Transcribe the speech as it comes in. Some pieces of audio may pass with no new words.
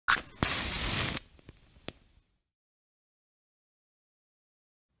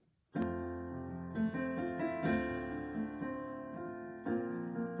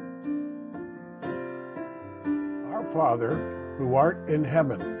Father, who art in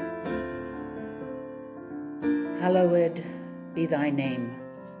heaven. Hallowed be thy name.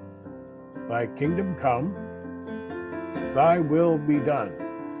 Thy kingdom come, thy will be done.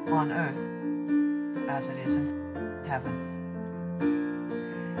 On earth, as it is in heaven.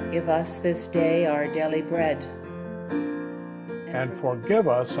 Give us this day our daily bread. And forgive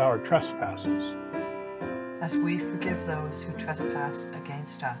us our trespasses, as we forgive those who trespass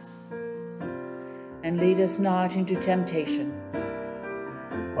against us. And lead us not into temptation,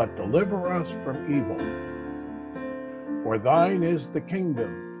 but deliver us from evil. For thine is the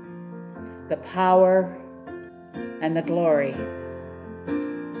kingdom, the power, and the glory,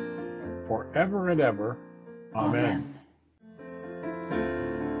 forever and ever. Amen.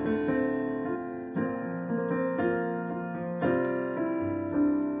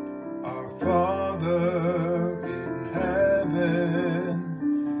 Our Father in heaven,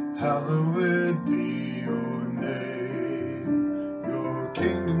 hallowed be your name. Your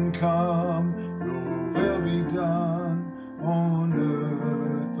kingdom come, your will be done, on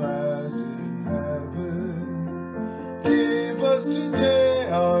earth as in heaven. Give us today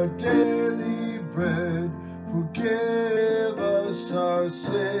our daily bread. Forgive us our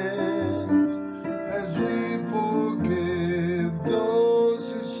sins, as we forgive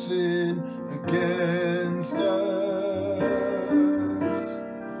those who sin against us.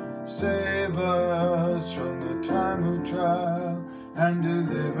 Save us from the time of trial, and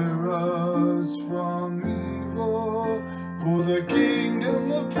deliver us from evil. For the kingdom,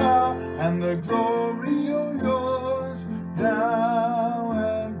 the power, and the glory,